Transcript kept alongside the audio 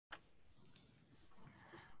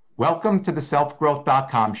Welcome to the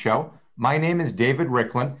selfgrowth.com show. My name is David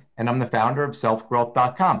Riklan, and I'm the founder of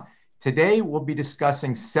selfgrowth.com. Today, we'll be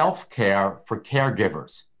discussing self-care for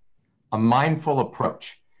caregivers, a mindful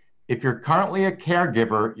approach. If you're currently a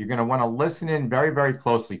caregiver, you're going to want to listen in very, very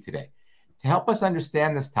closely today. To help us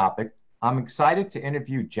understand this topic, I'm excited to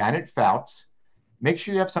interview Janet Fouts. Make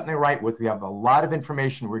sure you have something to write with. We have a lot of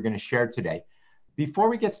information we're going to share today. Before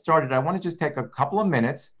we get started, I want to just take a couple of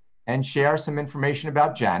minutes and share some information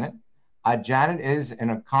about Janet. Janet is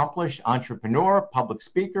an accomplished entrepreneur, public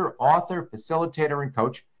speaker, author, facilitator, and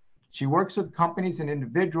coach. She works with companies and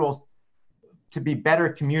individuals to be better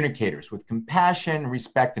communicators with compassion,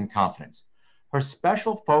 respect, and confidence. Her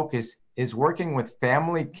special focus is working with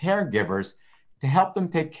family caregivers to help them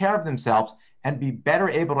take care of themselves and be better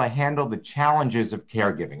able to handle the challenges of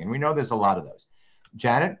caregiving. And we know there's a lot of those.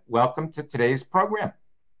 Janet, welcome to today's program.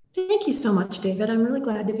 Thank you so much, David. I'm really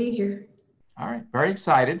glad to be here. All right, very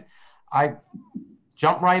excited. I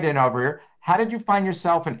jump right in over here. How did you find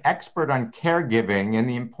yourself an expert on caregiving and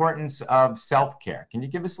the importance of self-care? Can you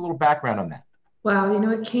give us a little background on that? Wow,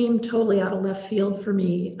 it came totally out of left field for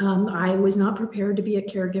me. I was not prepared to be a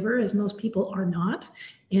caregiver, as most people are not.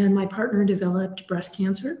 And my partner developed breast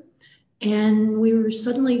cancer. And we were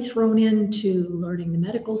suddenly thrown into learning the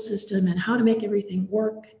medical system and how to make everything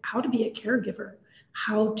work, how to be a caregiver,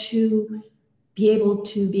 how to be able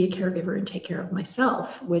to be a caregiver and take care of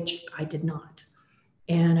myself, which I did not.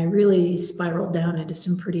 And I really spiraled down into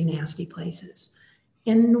some pretty nasty places.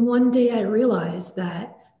 And one day I realized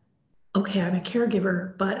that, okay, I'm a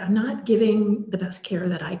caregiver, but I'm not giving the best care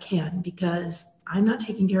that I can because I'm not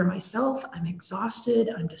taking care of myself. I'm exhausted,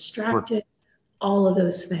 I'm distracted, all of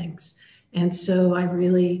those things. And so I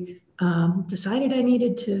really decided I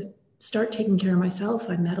needed to start taking care of myself.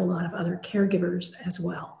 I met a lot of other caregivers as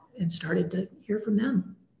well and started to hear from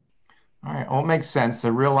them. All right, well, it makes sense.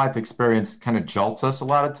 A real life experience kind of jolts us a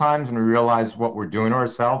lot of times when we realize what we're doing to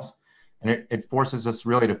ourselves, and it forces us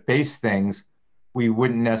really to face things we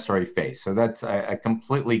wouldn't necessarily face. So that's, I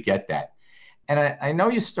completely get that. And I know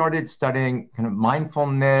you started studying kind of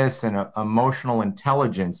mindfulness and emotional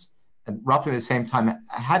intelligence at roughly the same time.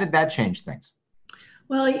 How did that change things?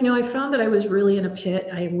 Well, I found that I was really in a pit.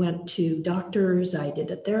 I went to doctors, I did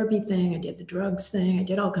the therapy thing, I did the drugs thing, I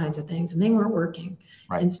did all kinds of things, and they weren't working.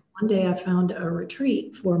 Right. And so one day I found a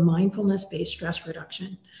retreat for mindfulness-based stress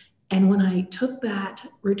reduction. And when I took that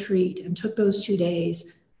retreat and took those 2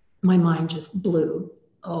 days, my mind just blew.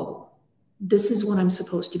 Oh, this is what I'm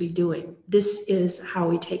supposed to be doing. This is how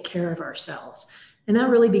we take care of ourselves. And that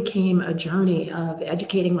really became a journey of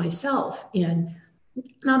educating myself in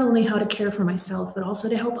not only how to care for myself, but also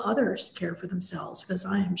to help others care for themselves, because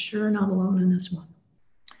I am sure not alone in this one.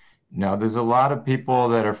 No, there's a lot of people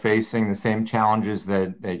that are facing the same challenges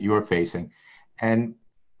that you are facing. And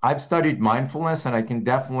I've studied mindfulness, and I can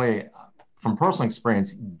definitely, from personal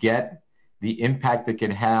experience, get the impact it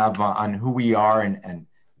can have on who we are and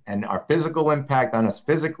our physical impact on us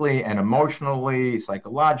physically and emotionally,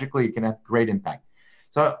 psychologically. It can have great impact.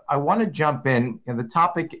 So I want to jump in, and the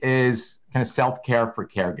topic is kind of self-care for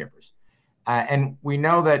caregivers. And we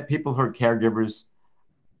know that people who are caregivers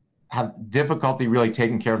have difficulty really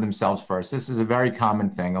taking care of themselves first. This is a very common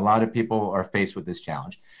thing. A lot of people are faced with this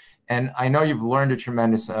challenge. And I know you've learned a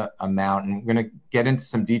tremendous amount, and we're going to get into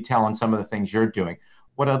some detail on some of the things you're doing.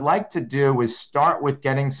 What I'd like to do is start with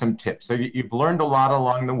getting some tips. So you've learned a lot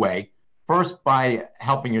along the way. First, by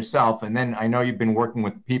helping yourself, and then I know you've been working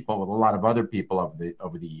with people, with a lot of other people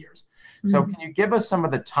over the years. So can you give us some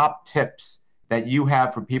of the top tips that you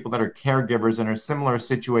have for people that are caregivers in a similar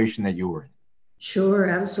situation that you were in? Sure,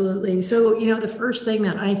 absolutely. So, the first thing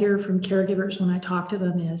that I hear from caregivers when I talk to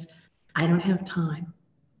them is, I don't have time.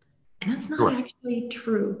 And that's not actually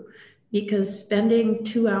true, because spending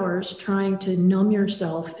 2 hours trying to numb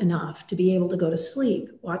yourself enough to be able to go to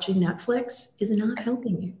sleep watching Netflix is not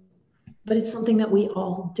helping you. But it's something that we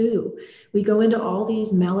all do. We go into all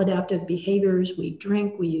these maladaptive behaviors. We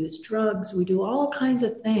drink, we use drugs, we do all kinds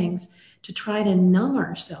of things to try to numb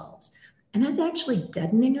ourselves. And that's actually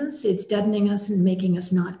deadening us. It's deadening us and making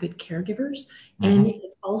us not good caregivers. Mm-hmm. And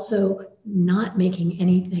it's also not making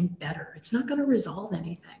anything better. It's not going to resolve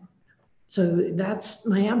anything. So that's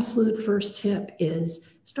my absolute first tip,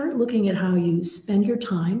 is start looking at how you spend your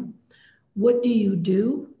time. What do you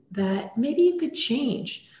do that maybe you could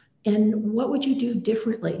change? And what would you do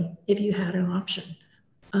differently if you had an option?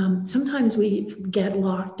 Sometimes we get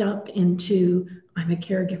locked up into, I'm a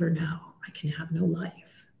caregiver now, I can have no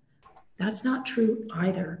life. That's not true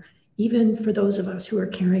either. Even for those of us who are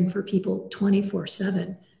caring for people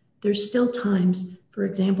 24/7, there's still times, for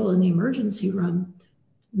example, in the emergency room,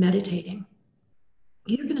 meditating,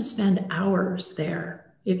 you're going to spend hours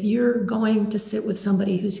there. If you're going to sit with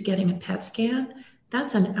somebody who's getting a PET scan,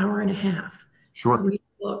 that's an hour and a half. Sure. Read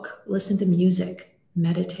a book, listen to music,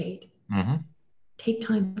 meditate, Mm-hmm. take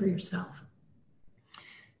time for yourself.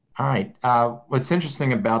 All right. What's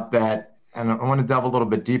interesting about that, and I want to delve a little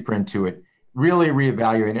bit deeper into it, really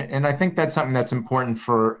reevaluate it. And I think that's something that's important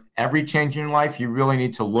for every change in your life. You really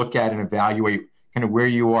need to look at and evaluate kind of where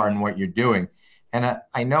you are and what you're doing. And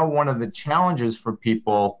I know one of the challenges for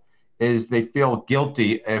people is they feel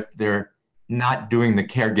guilty if they're not doing the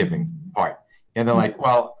caregiving part. And they're like,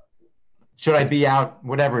 well, should I be out,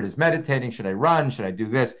 whatever it is, meditating? Should I run? Should I do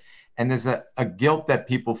this? And there's a guilt that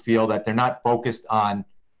people feel that they're not focused on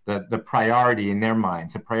the priority in their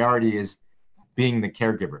minds. The priority is being the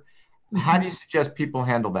caregiver. How do you suggest people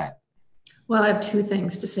handle that? Well, I have two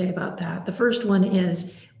things to say about that. The first one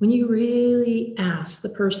is when you really ask the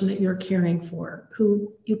person that you're caring for,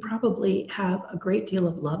 who you probably have a great deal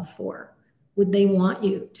of love for, would they want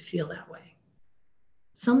you to feel that way?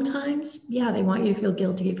 Sometimes, yeah, they want you to feel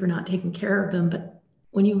guilty for not taking care of them. But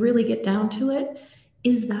when you really get down to it,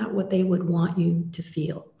 is that what they would want you to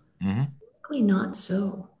feel? Mm-hmm. Probably not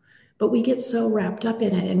so. But we get so wrapped up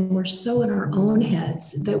in it and we're so in our own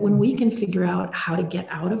heads that when we can figure out how to get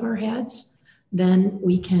out of our heads, then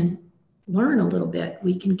we can learn a little bit.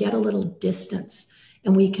 We can get a little distance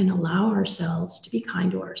and we can allow ourselves to be kind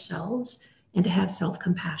to ourselves and to have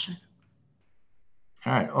self-compassion.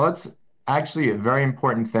 All right. Well, that's actually a very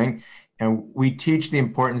important thing. And we teach the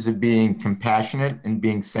importance of being compassionate and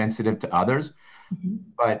being sensitive to others. Mm-hmm.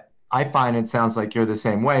 But I find it sounds like you're the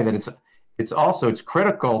same way, that it's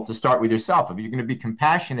critical to start with yourself. If you're going to be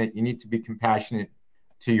compassionate, you need to be compassionate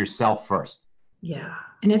to yourself first. Yeah.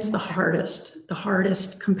 And it's the hardest. The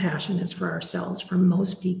hardest compassion is for ourselves for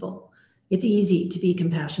most people. It's easy to be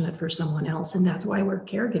compassionate for someone else. And that's why we're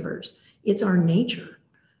caregivers. It's our nature.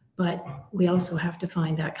 But we also have to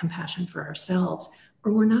find that compassion for ourselves,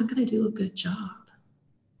 or we're not going to do a good job.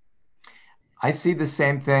 I see the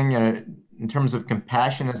same thing in terms of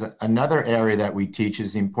compassion as another area that we teach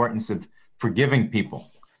is the importance of forgiving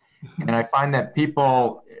people. Mm-hmm. And I find that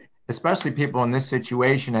people, especially people in this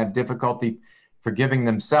situation, have difficulty forgiving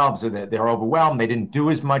themselves, or that they're overwhelmed. They didn't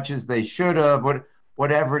do as much as they should have,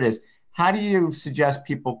 whatever it is. How do you suggest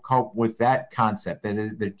people cope with that concept?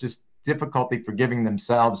 That they're just difficulty forgiving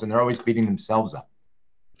themselves and they're always beating themselves up?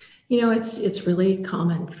 You know, it's really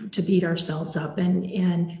common to beat ourselves up.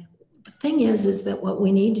 And the thing is that what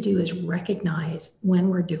we need to do is recognize when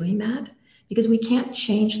we're doing that, because we can't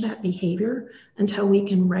change that behavior until we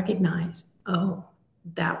can recognize, oh,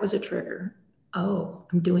 that was a trigger. Oh,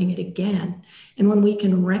 I'm doing it again. And when we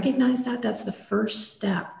can recognize that, that's the first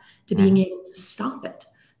step to being able to stop it,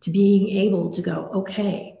 to being able to go,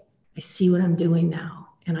 okay, I see what I'm doing now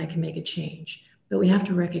and I can make a change. But we have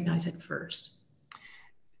to recognize it first.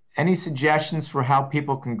 Any suggestions for how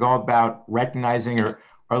people can go about recognizing or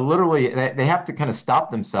literally they have to kind of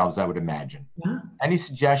stop themselves, I would imagine. Yeah. Any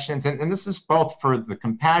suggestions? And this is both for the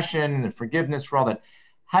compassion, the forgiveness, for all that.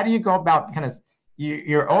 How do you go about kind of,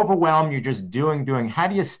 you're overwhelmed, you're just doing. How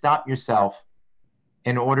do you stop yourself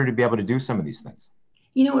in order to be able to do some of these things?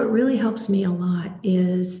 You know, what really helps me a lot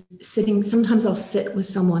is sitting. Sometimes I'll sit with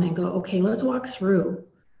someone and go, okay, let's walk through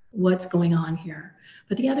what's going on here.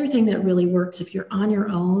 But the other thing that really works if you're on your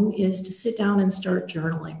own is to sit down and start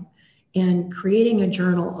journaling and creating a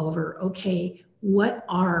journal over, okay, what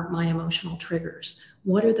are my emotional triggers?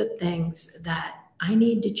 What are the things that I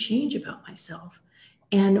need to change about myself?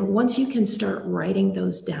 And once you can start writing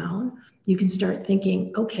those down, you can start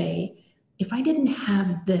thinking, okay, if I didn't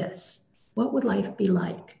have this, what would life be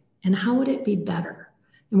like? And how would it be better?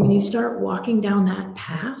 And when you start walking down that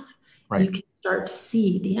path, right, you can start to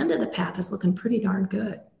see the end of the path is looking pretty darn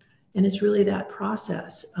good. And it's really that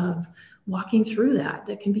process of walking through that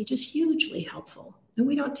can be just hugely helpful. And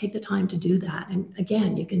we don't take the time to do that. And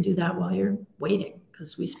again, you can do that while you're waiting,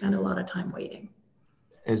 because we spend a lot of time waiting.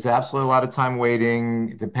 There's absolutely a lot of time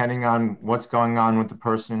waiting, depending on what's going on with the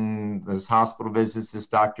person. There's hospital visits, there's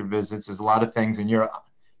doctor visits, there's a lot of things, and you're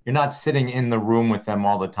not sitting in the room with them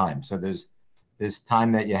all the time. So there's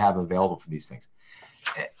time that you have available for these things.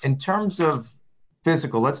 In terms of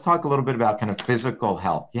physical, let's talk a little bit about kind of physical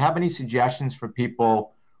health. Do you have any suggestions for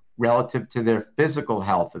people relative to their physical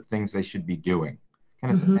health of things they should be doing?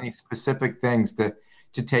 Kind of any specific things to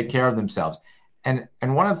take care of themselves? And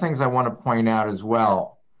one of the things I want to point out as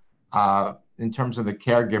well, in terms of the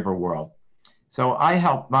caregiver world. So I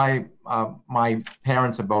help my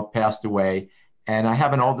parents have both passed away, and I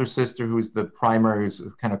have an older sister who's the primary, who's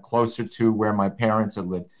kind of closer to where my parents had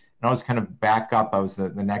lived. And I was kind of back up. I was the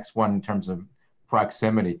next one in terms of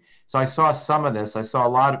proximity. So I saw some of this. I saw a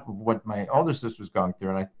lot of what my older sister was going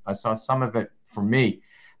through, and I saw some of it for me.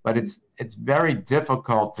 But it's very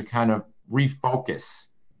difficult to kind of refocus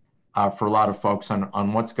for a lot of folks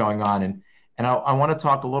on what's going on. And I want to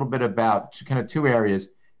talk a little bit about kind of two areas.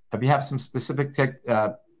 If you have some specific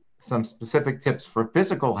tips for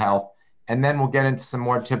physical health, and then we'll get into some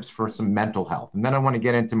more tips for some mental health. And then I want to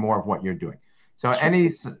get into more of what you're doing. So any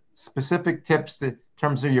specific tips in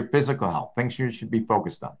terms of your physical health, things you should be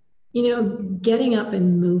focused on? Getting up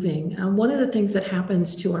and moving. One of the things that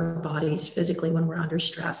happens to our bodies physically when we're under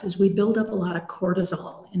stress is we build up a lot of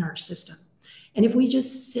cortisol in our system. And if we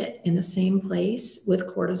just sit in the same place with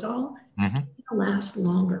cortisol, it'll last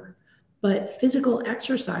longer. But physical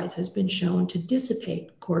exercise has been shown to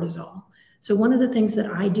dissipate cortisol. So one of the things that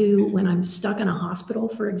I do when I'm stuck in a hospital,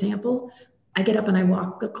 for example, I get up and I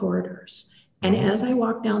walk the corridors. And as I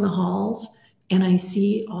walk down the halls and I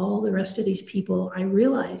see all the rest of these people, I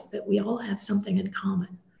realize that we all have something in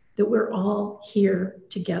common, that we're all here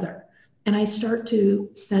together. And I start to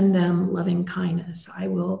send them loving kindness. I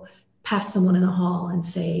will pass someone in the hall and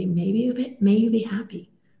say, may you be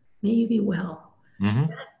happy, may you be well.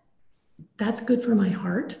 That's good for my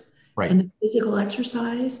heart. Right. And the physical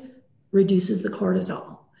exercise reduces the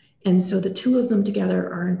cortisol. And so the two of them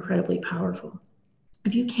together are incredibly powerful.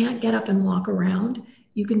 If you can't get up and walk around,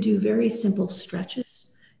 you can do very simple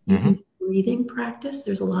stretches. You can do breathing practice.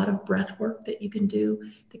 There's a lot of breath work that you can do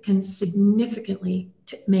that can significantly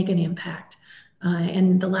make an impact.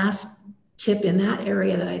 And the last tip in that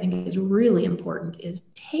area that I think is really important is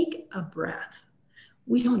take a breath.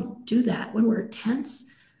 We don't do that. When we're tense,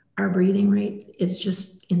 our breathing rate is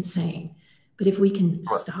just insane. But if we can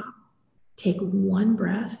stop, take one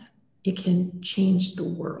breath, it can change the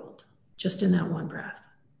world just in that one breath.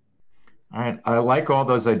 All right. I like all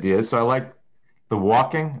those ideas. So I like the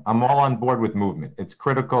walking. I'm all on board with movement. It's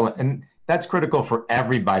critical. And that's critical for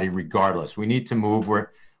everybody, regardless. We need to move.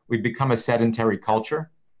 We've become a sedentary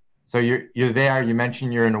culture. So you're there. You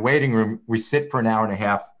mentioned you're in a waiting room. We sit for an hour and a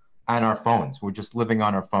half on our phones. We're just living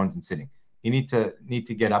on our phones and sitting. You need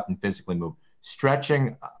to get up and physically move.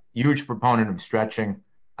 Stretching, huge proponent of stretching.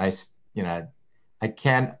 I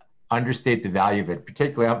can't understate the value of it.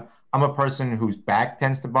 Particularly, I'm a person whose back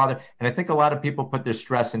tends to bother, and I think a lot of people put their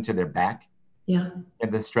stress into their back. Yeah.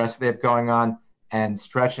 And the stress they have going on, and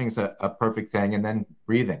stretching is a perfect thing. And then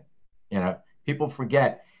breathing. People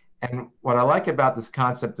forget. And what I like about this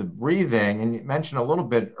concept of breathing, and you mentioned a little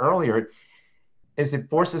bit earlier, is it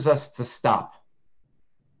forces us to stop.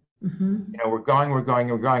 We're going,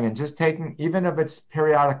 and just taking, even if it's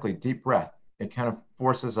periodically, deep breath, it kind of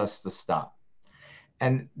forces us to stop.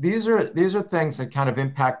 And these are things that kind of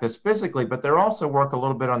impact us physically, but they also work a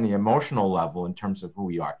little bit on the emotional level in terms of who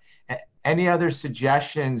we are. Any other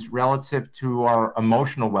suggestions relative to our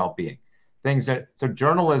emotional well-being? So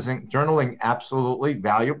journaling, absolutely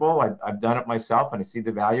valuable. I've done it myself and I see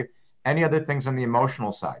the value. Any other things on the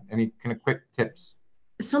emotional side? Any kind of quick tips?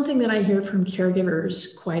 Something that I hear from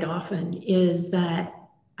caregivers quite often is that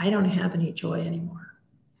I don't have any joy anymore.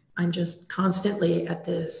 I'm just constantly at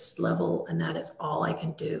this level and that is all I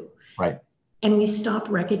can do. Right. And we stop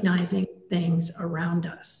recognizing things around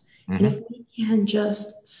us. And if we can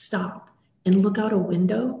just stop and look out a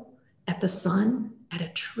window at the sun, at a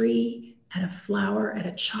tree, at a flower, at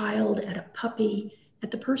a child, at a puppy,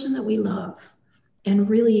 at the person that we love, and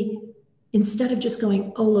really, instead of just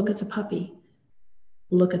going, oh, look, it's a puppy,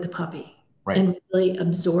 look at the puppy. Right. And really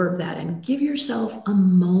absorb that and give yourself a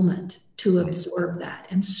moment to absorb that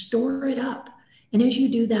and store it up. And as you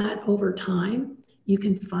do that over time, you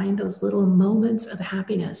can find those little moments of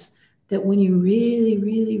happiness that when you really,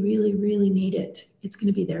 really, really, really need it, it's going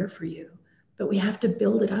to be there for you. But we have to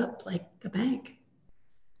build it up like a bank.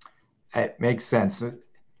 It makes sense.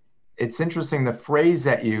 It's interesting. The phrase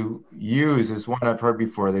that you use is one I've heard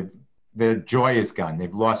before. Their joy is gone.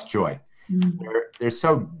 They've lost joy. They're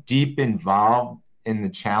so deep involved in the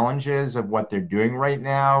challenges of what they're doing right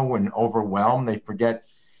now and overwhelmed, they forget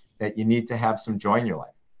that you need to have some joy in your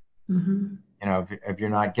life. If you're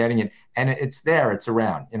not getting it, and it's there, it's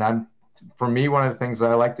around. And for me, one of the things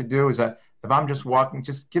that I like to do is that if I'm just walking,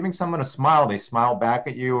 just giving someone a smile, they smile back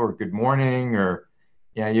at you, or good morning, or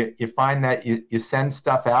you find that you send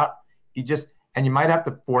stuff out, and you might have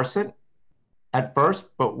to force it at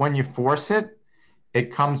first, but when you force it,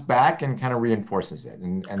 it comes back and kind of reinforces it.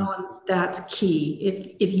 And that's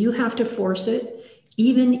key. If you have to force it,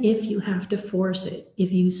 even if you have to force it,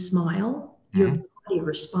 if you smile, your body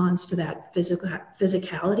responds to that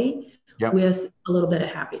physicality with a little bit of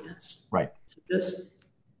happiness. Right. So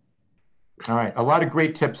all right. A lot of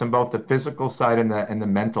great tips on both the physical side and the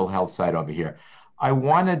mental health side over here. I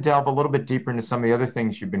want to delve a little bit deeper into some of the other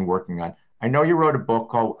things you've been working on. I know you wrote a book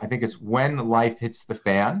called, I think it's When Life Hits the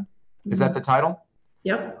Fan. Is that the title?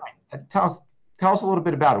 Yep. Tell us, tell us a little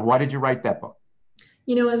bit about it. Why did you write that book?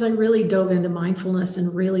 As I really dove into mindfulness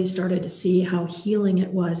and really started to see how healing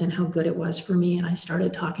it was and how good it was for me, and I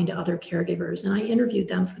started talking to other caregivers, and I interviewed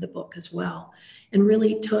them for the book as well, and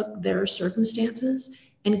really took their circumstances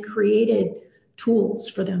and created tools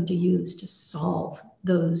for them to use to solve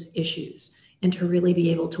those issues and to really be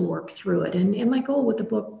able to work through it. And my goal with the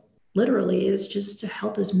book literally is just to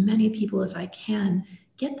help as many people as I can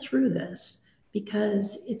get through this,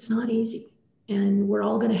 because it's not easy. And we're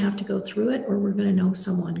all going to have to go through it, or we're going to know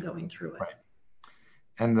someone going through it. Right.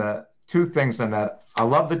 And the two things on that, I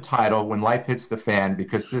love the title, When Life Hits the Fan,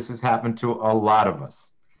 because this has happened to a lot of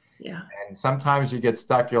us. Yeah. And sometimes you get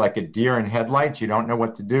stuck, you're like a deer in headlights, you don't know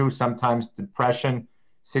what to do. Sometimes depression,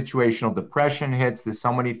 situational depression hits. There's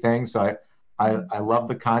so many things. So I love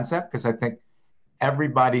the concept, because I think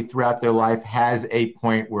everybody throughout their life has a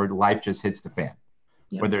point where life just hits the fan,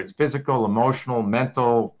 Yep. whether it's physical, emotional,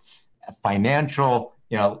 mental, financial,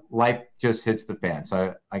 life just hits the fan.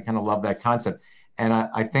 So I kind of love that concept. And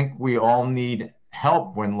I think we all need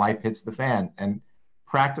help when life hits the fan. And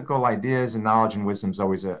practical ideas and knowledge and wisdom is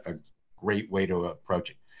always a great way to approach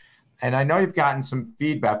it. And I know you've gotten some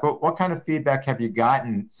feedback. What kind of feedback have you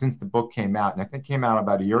gotten since the book came out? And I think it came out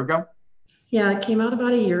about a year ago. Yeah, it came out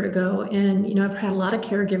about a year ago. And, I've had a lot of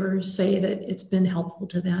caregivers say that it's been helpful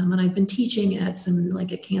to them. And I've been teaching at some,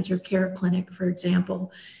 like a cancer care clinic, for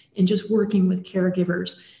example, and just working with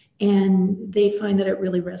caregivers. And they find that it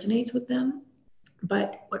really resonates with them.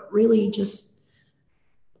 But what really just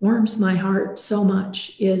warms my heart so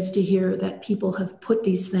much is to hear that people have put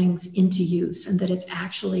these things into use and that it's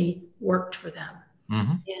actually worked for them.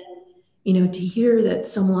 Mm-hmm. And, to hear that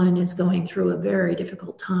someone is going through a very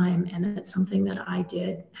difficult time and that something that I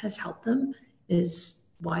did has helped them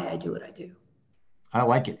is why I do what I do. I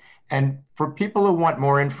like it. And for people who want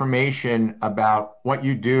more information about what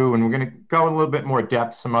you do, and we're going to go a little bit more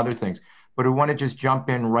depth, some other things, but who want to just jump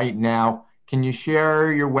in right now, can you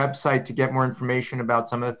share your website to get more information about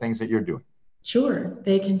some of the things that you're doing? Sure.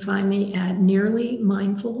 They can find me at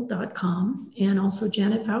nearlymindful.com and also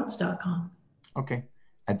janetfouts.com. Okay.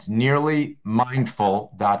 That's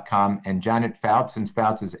nearlymindful.com, and Janet Fouts, since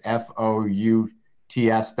Fouts is FOUTS.com.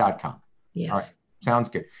 Yes. All right. Sounds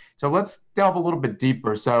good. So let's delve a little bit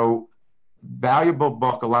deeper. So valuable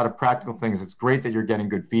book, a lot of practical things. It's great that you're getting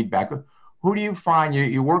good feedback. Who do you find,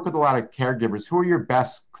 you work with a lot of caregivers, who are your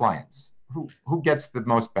best clients? Who gets the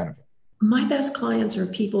most benefit? My best clients are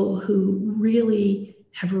people who really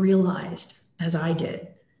have realized, as I did,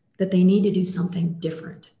 that they need to do something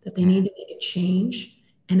different, that they need to make a change,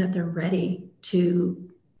 and that they're ready to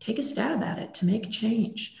take a stab at it, to make a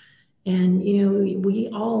change. And, we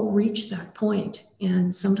all reach that point.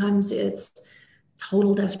 And sometimes it's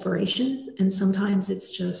total desperation. And sometimes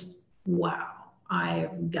it's just, wow,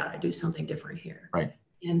 I've got to do something different here. Right.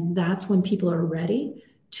 And that's when people are ready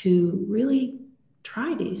to really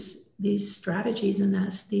try these strategies and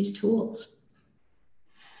these tools.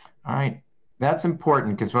 All right. That's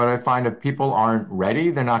important, because what I find, if people aren't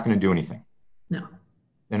ready, they're not going to do anything. No.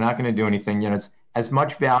 They're not going to do anything. It's as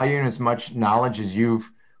much value and as much knowledge as you've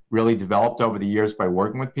really developed over the years by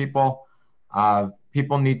working with people.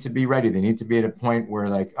 People need to be ready. They need to be at a point where,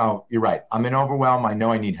 like, oh, you're right. I'm in overwhelm. I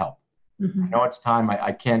know I need help. Mm-hmm. I know it's time.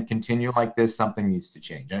 I can't continue like this. Something needs to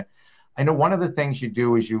change. I know one of the things you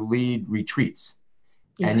do is you lead retreats.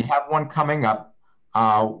 Yes. And you have one coming up.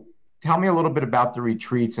 Tell me a little bit about the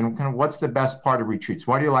retreats and kind of what's the best part of retreats.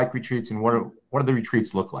 Why do you like retreats, and what do the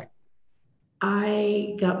retreats look like?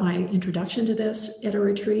 I got my introduction to this at a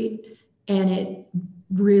retreat, and it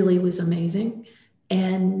really was amazing.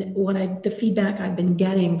 And the feedback I've been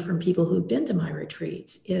getting from people who've been to my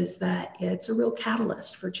retreats is that it's a real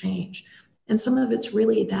catalyst for change. And some of it's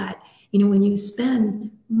really that, when you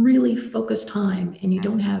spend really focused time and you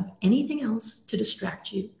don't have anything else to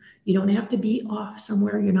distract you, you don't have to be off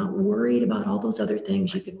somewhere, you're not worried about all those other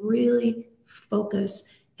things, you can really focus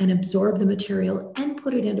and absorb the material and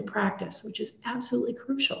put it into practice, which is absolutely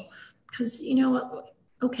crucial. Because,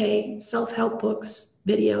 okay, self-help books,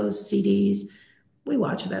 videos, CDs, we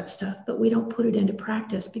watch that stuff, but we don't put it into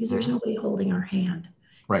practice because there's nobody holding our hand.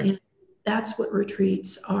 Right. And that's what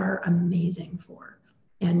retreats are amazing for.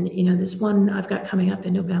 And, this one I've got coming up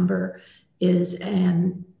in November is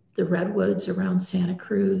in the Redwoods around Santa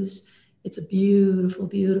Cruz. It's a beautiful,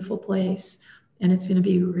 beautiful place. And it's going to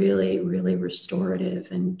be really, really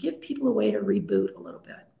restorative and give people a way to reboot a little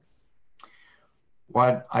bit.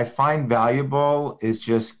 What I find valuable is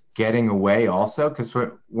just getting away also, because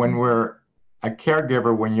when we're a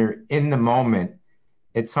caregiver, when you're in the moment,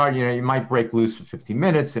 it's hard. You might break loose for 15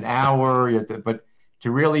 minutes, an hour, but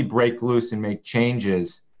to really break loose and make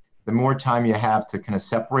changes, the more time you have to kind of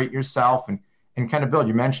separate yourself and kind of build.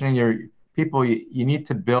 You're mentioning your people, you need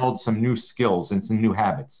to build some new skills and some new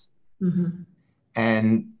habits. Mm-hmm.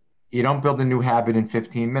 And you don't build a new habit in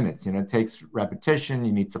 15 minutes. It takes repetition.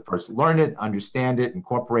 You need to first learn it, understand it,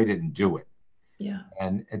 incorporate it, and do it. Yeah.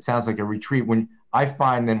 And it sounds like a retreat. When I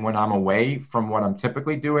find then when I'm away from what I'm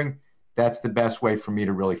typically doing, that's the best way for me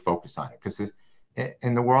to really focus on it. Because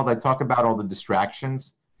in the world, I talk about all the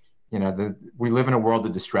distractions. We live in a world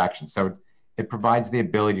of distractions. So it provides the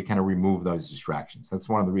ability to kind of remove those distractions. That's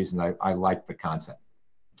one of the reasons I like the concept.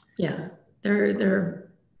 Yeah,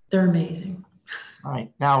 they're amazing. All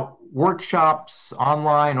right. Now, workshops,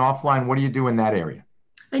 online, offline, what do you do in that area?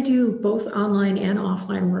 I do both online and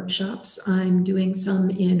offline workshops. I'm doing some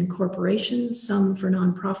in corporations, some for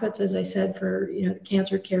nonprofits, as I said, for the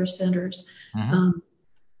cancer care centers,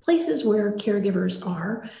 places where caregivers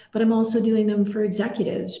are. But I'm also doing them for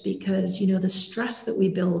executives because the stress that we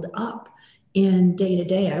build up in day to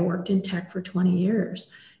day. I worked in tech for 20 years,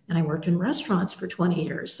 and I worked in restaurants for 20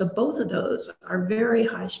 years. So both of those are very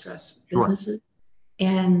high stress businesses,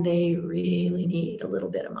 and they really need a little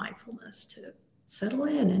bit of mindfulness to settle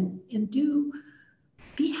in and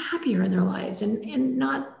be happier in their lives and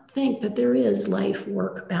not think that there is life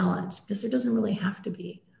work balance, because there doesn't really have to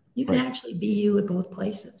be. You can actually be you at both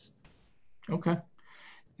places. Okay.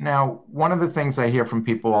 Now, one of the things I hear from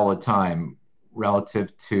people all the time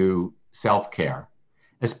relative to self-care,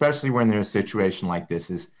 especially when they're in a situation like this,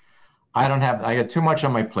 is I got too much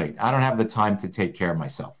on my plate. I don't have the time to take care of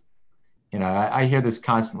myself. I hear this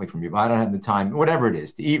constantly from people. I don't have the time, whatever it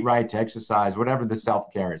is, to eat right, to exercise, whatever the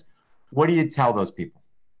self-care is. What do you tell those people?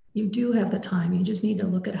 You do have the time. You just need to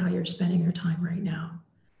look at how you're spending your time right now.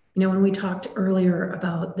 When we talked earlier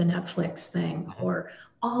about the Netflix thing or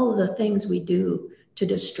all of the things we do to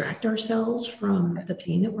distract ourselves from the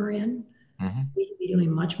pain that we're in, we can be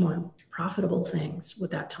doing much more profitable things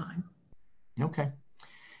with that time. Okay.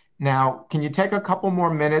 Now, can you take a couple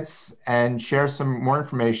more minutes and share some more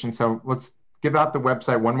information? So let's give out the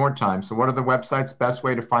website one more time. So what are the websites, best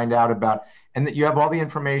way to find out about, and that you have all the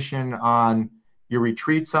information on your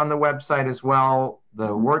retreats on the website as well,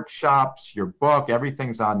 the workshops, your book,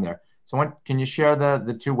 everything's on there. So can you share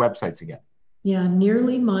the two websites again? Yeah,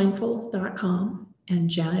 nearlymindful.com and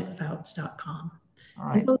janetfouts.com. All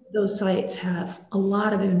right. Both of those sites have a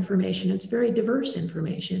lot of information. It's very diverse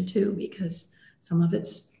information too, because some of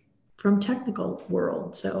it's from technical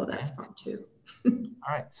world. So that's fun too. All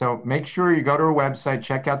right. So make sure you go to our website,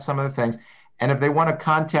 check out some of the things. And if they want to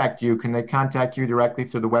contact you, can they contact you directly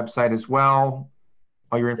through the website as well?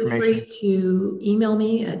 All your information? Feel free to email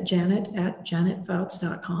me at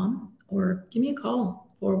janet@janetfouts.com or give me a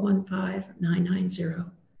call,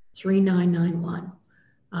 415-990-3991.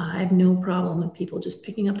 I have no problem with people just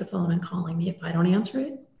picking up the phone and calling me. If I don't answer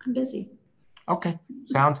it, I'm busy. Okay.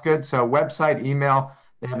 Sounds good. So website, email.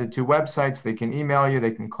 They have the two websites. They can email you.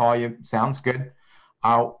 They can call you. Sounds good.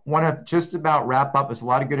 I want to just about wrap up. There's a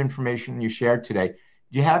lot of good information you shared today.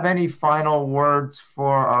 Do you have any final words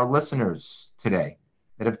for our listeners today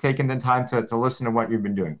that have taken the time to listen to what you've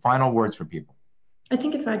been doing? Final words for people. I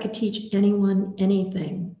think if I could teach anyone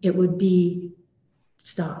anything, it would be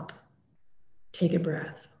stop, take a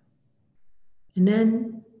breath, and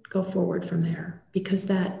then go forward from there, because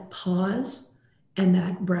that pause and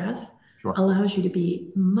that breath allows you to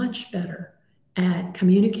be much better at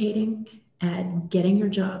communicating, at getting your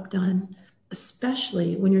job done,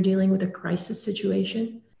 especially when you're dealing with a crisis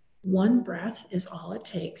situation. One breath is all it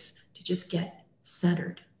takes to just get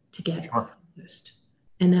centered, to get focused.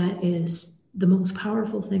 And that is the most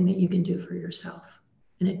powerful thing that you can do for yourself.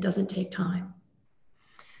 And it doesn't take time.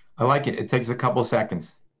 I like it. It takes a couple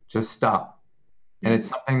seconds. Just stop. And it's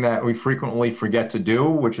something that we frequently forget to do,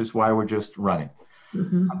 which is why we're just running.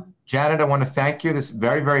 Janet, I want to thank you. This is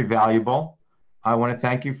very, very valuable. I want to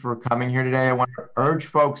thank you for coming here today. I want to urge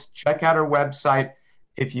folks, check out our website.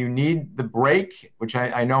 If you need the break, which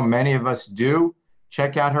I know many of us do,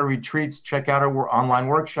 check out her retreats, check out her online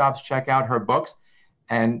workshops, check out her books.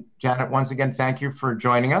 And Janet, once again, thank you for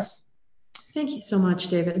joining us. Thank you so much,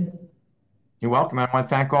 David. You're welcome. I want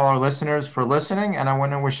to thank all our listeners for listening, and I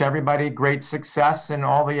want to wish everybody great success in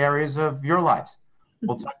all the areas of your lives.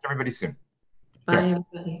 We'll talk to everybody soon. Bye,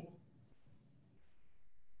 everybody.